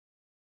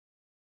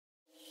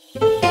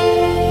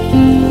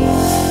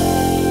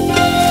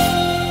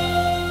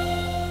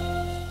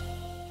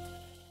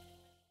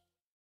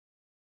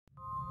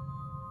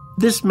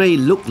This may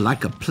look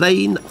like a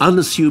plain,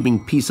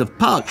 unassuming piece of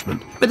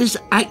parchment, but it's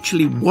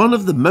actually one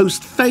of the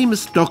most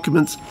famous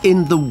documents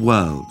in the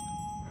world.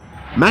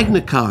 Magna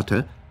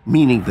Carta,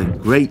 meaning the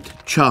Great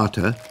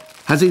Charter,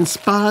 has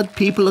inspired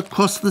people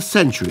across the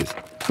centuries,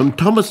 from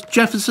Thomas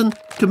Jefferson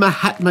to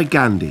Mahatma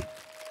Gandhi.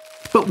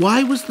 But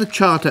why was the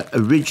Charter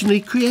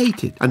originally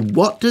created, and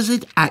what does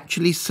it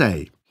actually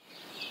say?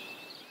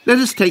 Let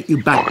us take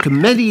you back to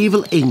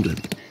medieval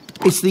England.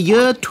 It's the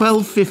year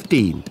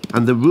 1215,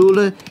 and the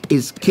ruler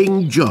is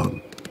King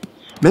John.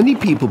 Many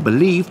people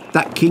believe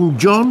that King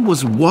John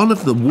was one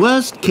of the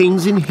worst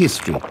kings in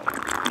history.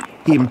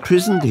 He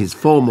imprisoned his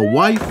former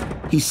wife,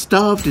 he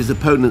starved his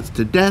opponents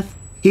to death,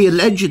 he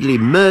allegedly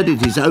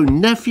murdered his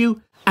own nephew,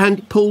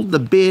 and pulled the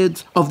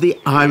beards of the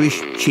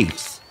Irish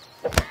chiefs.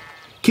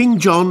 King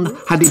John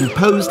had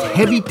imposed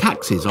heavy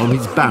taxes on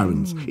his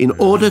barons in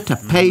order to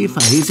pay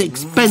for his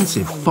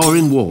expensive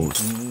foreign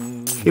wars.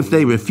 If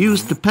they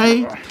refused to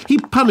pay, he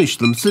punished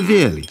them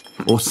severely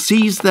or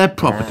seized their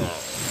property.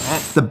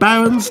 The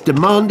barons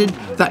demanded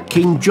that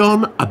King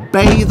John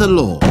obey the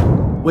law.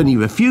 When he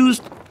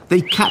refused,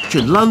 they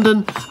captured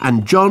London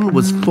and John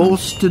was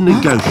forced to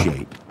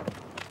negotiate.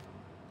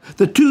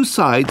 The two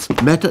sides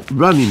met at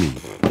Runnymede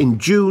in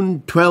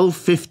June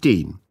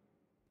 1215.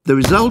 The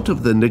result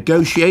of the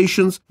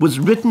negotiations was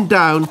written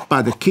down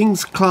by the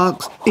king's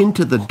clerks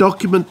into the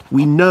document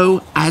we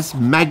know as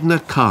Magna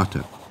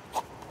Carta.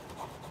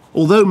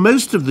 Although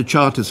most of the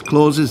Charter's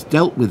clauses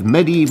dealt with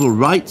medieval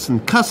rights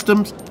and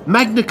customs,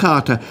 Magna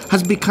Carta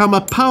has become a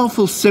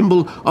powerful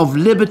symbol of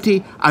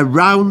liberty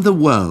around the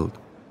world.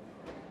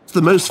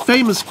 The most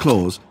famous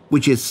clause,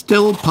 which is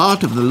still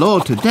part of the law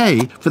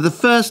today, for the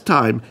first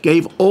time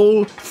gave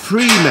all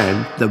free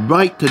men the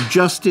right to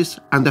justice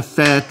and a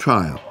fair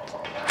trial.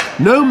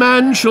 No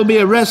man shall be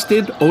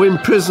arrested or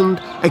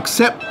imprisoned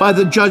except by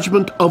the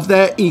judgment of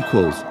their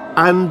equals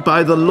and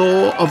by the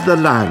law of the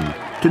land.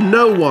 To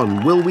no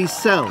one will we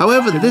sell.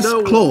 However, this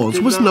clause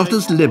was not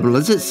as liberal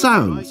as it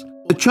sounds.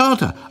 The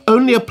Charter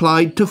only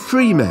applied to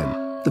free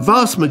men. The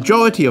vast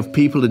majority of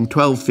people in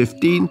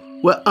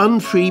 1215 were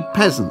unfree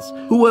peasants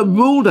who were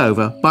ruled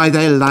over by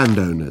their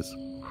landowners.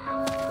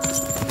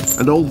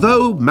 And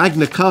although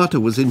Magna Carta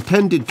was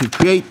intended to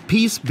create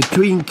peace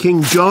between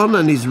King John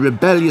and his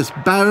rebellious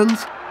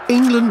barons,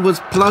 England was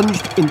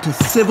plunged into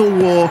civil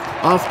war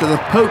after the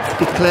Pope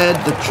declared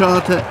the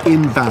Charter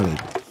invalid.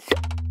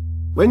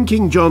 When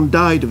King John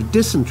died of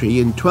dysentery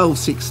in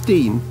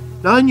 1216,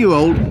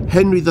 9-year-old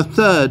Henry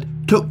III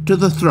took to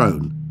the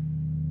throne.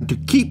 To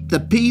keep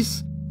the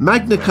peace,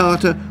 Magna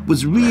Carta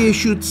was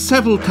reissued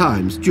several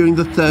times during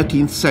the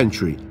 13th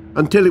century,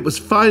 until it was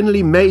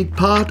finally made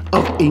part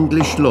of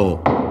English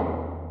law.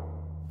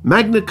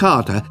 Magna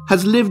Carta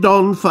has lived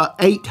on for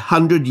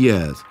 800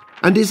 years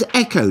and is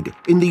echoed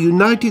in the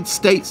United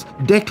States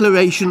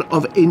Declaration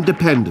of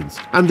Independence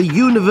and the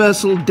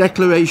Universal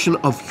Declaration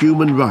of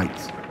Human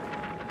Rights.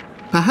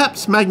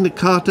 Perhaps Magna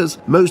Carta's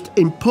most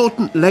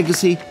important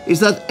legacy is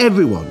that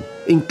everyone,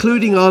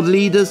 including our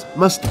leaders,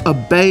 must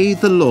obey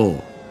the law.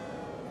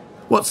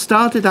 What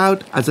started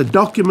out as a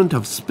document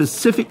of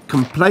specific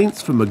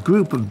complaints from a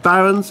group of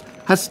barons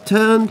has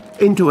turned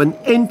into an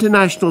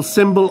international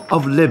symbol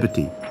of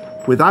liberty,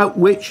 without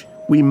which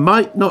we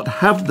might not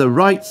have the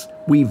rights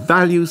we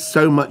value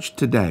so much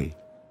today.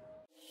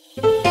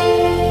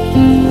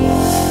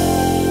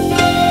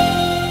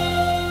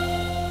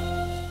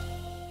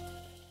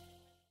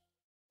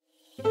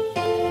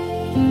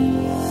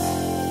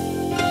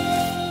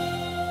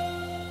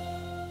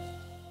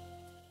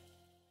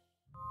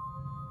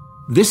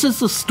 This is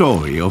the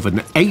story of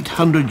an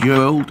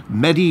 800-year-old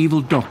medieval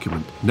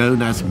document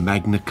known as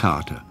Magna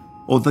Carta,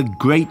 or the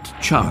Great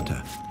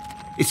Charter.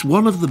 It's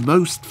one of the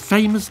most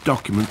famous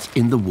documents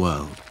in the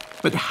world.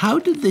 But how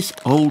did this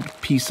old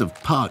piece of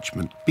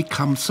parchment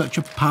become such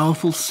a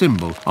powerful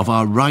symbol of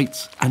our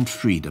rights and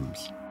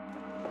freedoms?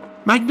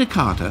 Magna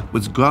Carta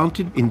was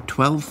granted in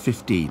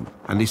 1215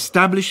 and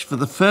established for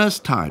the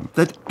first time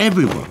that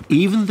everyone,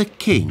 even the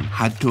king,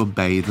 had to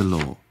obey the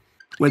law.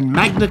 When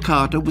Magna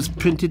Carta was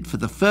printed for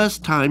the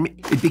first time,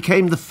 it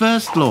became the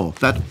first law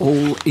that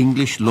all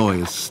English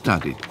lawyers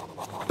studied.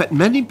 But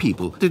many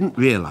people didn't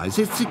realise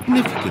its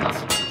significance.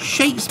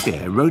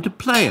 Shakespeare wrote a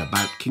play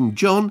about King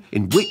John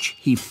in which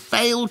he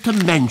failed to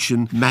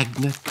mention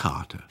Magna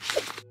Carta.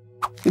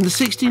 In the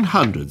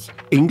 1600s,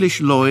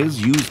 English lawyers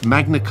used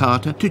Magna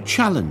Carta to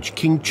challenge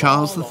King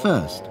Charles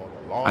I.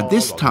 At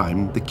this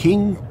time, the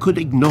king could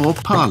ignore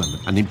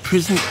Parliament and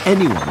imprison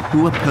anyone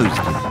who opposed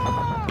him.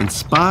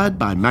 Inspired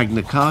by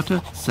Magna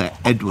Carta, Sir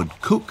Edward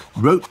Coke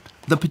wrote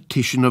the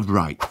Petition of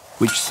Right,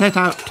 which set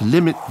out to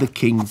limit the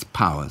king's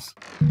powers.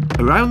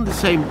 Around the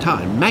same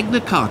time, Magna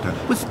Carta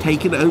was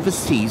taken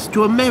overseas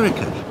to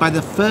America by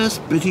the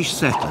first British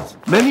settlers.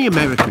 Many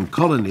American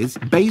colonies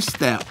based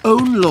their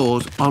own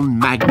laws on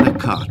Magna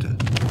Carta.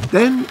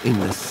 Then, in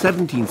the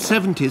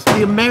 1770s,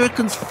 the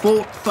Americans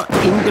fought for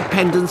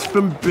independence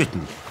from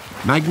Britain.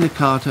 Magna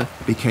Carta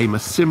became a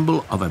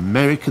symbol of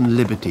American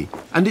liberty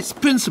and its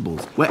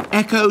principles were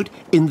echoed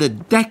in the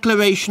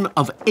Declaration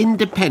of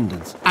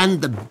Independence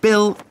and the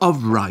Bill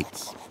of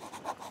Rights.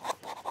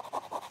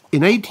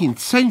 In 18th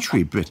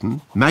century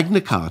Britain, Magna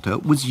Carta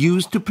was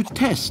used to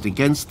protest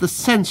against the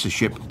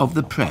censorship of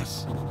the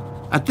press.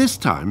 At this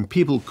time,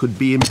 people could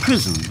be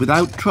imprisoned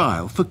without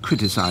trial for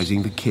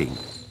criticising the king.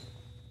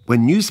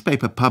 When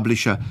newspaper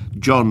publisher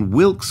John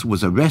Wilkes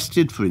was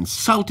arrested for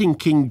insulting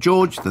King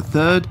George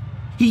III,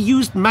 he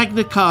used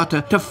Magna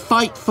Carta to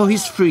fight for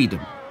his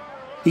freedom.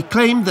 He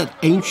claimed that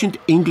ancient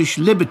English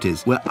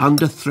liberties were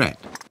under threat.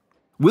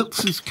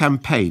 Wilkes's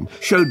campaign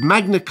showed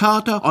Magna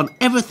Carta on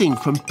everything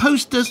from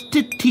posters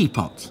to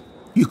teapots.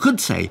 You could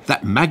say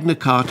that Magna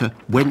Carta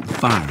went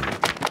viral.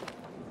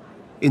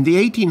 In the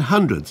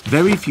 1800s,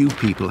 very few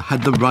people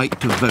had the right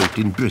to vote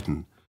in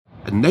Britain.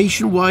 A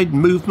nationwide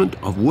movement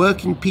of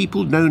working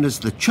people known as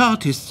the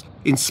Chartists,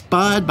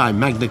 inspired by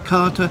Magna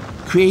Carta,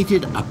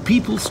 created a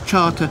People's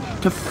Charter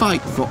to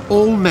fight for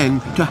all men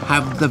to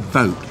have the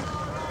vote.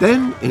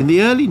 Then, in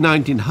the early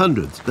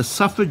 1900s, the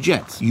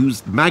suffragettes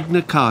used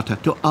Magna Carta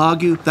to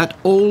argue that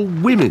all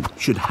women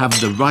should have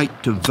the right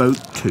to vote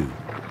too.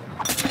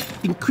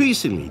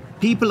 Increasingly,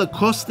 people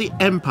across the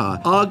empire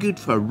argued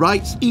for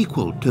rights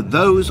equal to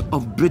those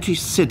of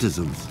British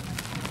citizens.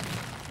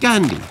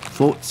 Gandhi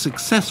fought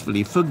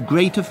successfully for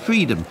greater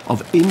freedom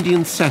of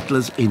Indian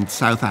settlers in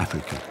South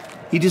Africa.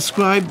 He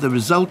described the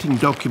resulting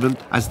document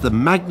as the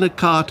Magna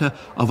Carta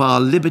of our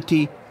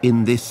liberty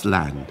in this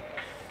land.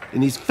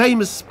 In his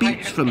famous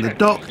speech from the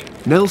dock,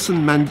 Nelson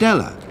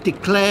Mandela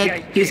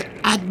declared his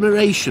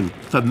admiration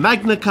for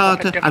Magna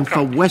Carta and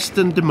for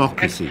Western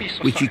democracy,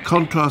 which he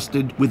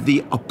contrasted with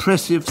the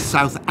oppressive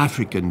South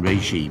African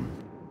regime.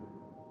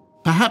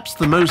 Perhaps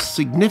the most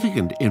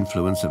significant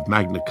influence of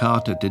Magna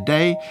Carta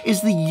today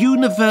is the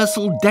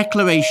Universal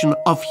Declaration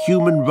of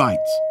Human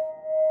Rights.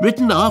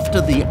 Written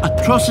after the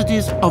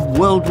atrocities of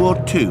World War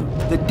II,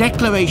 the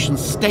Declaration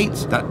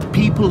states that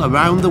people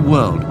around the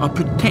world are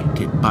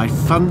protected by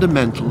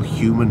fundamental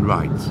human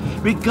rights,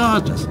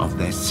 regardless of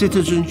their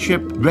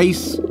citizenship,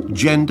 race,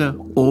 gender,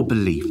 or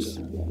beliefs.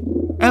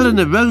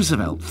 Eleanor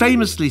Roosevelt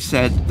famously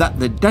said that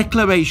the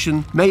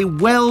Declaration may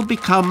well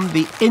become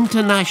the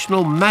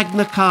international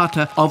Magna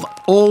Carta of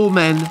all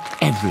men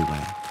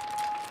everywhere.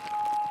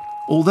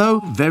 Although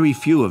very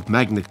few of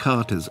Magna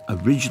Carta's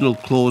original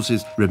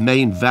clauses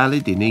remain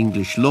valid in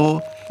English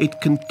law,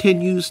 it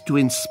continues to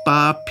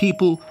inspire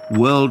people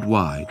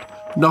worldwide.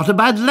 Not a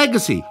bad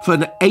legacy for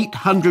an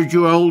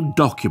 800-year-old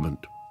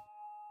document.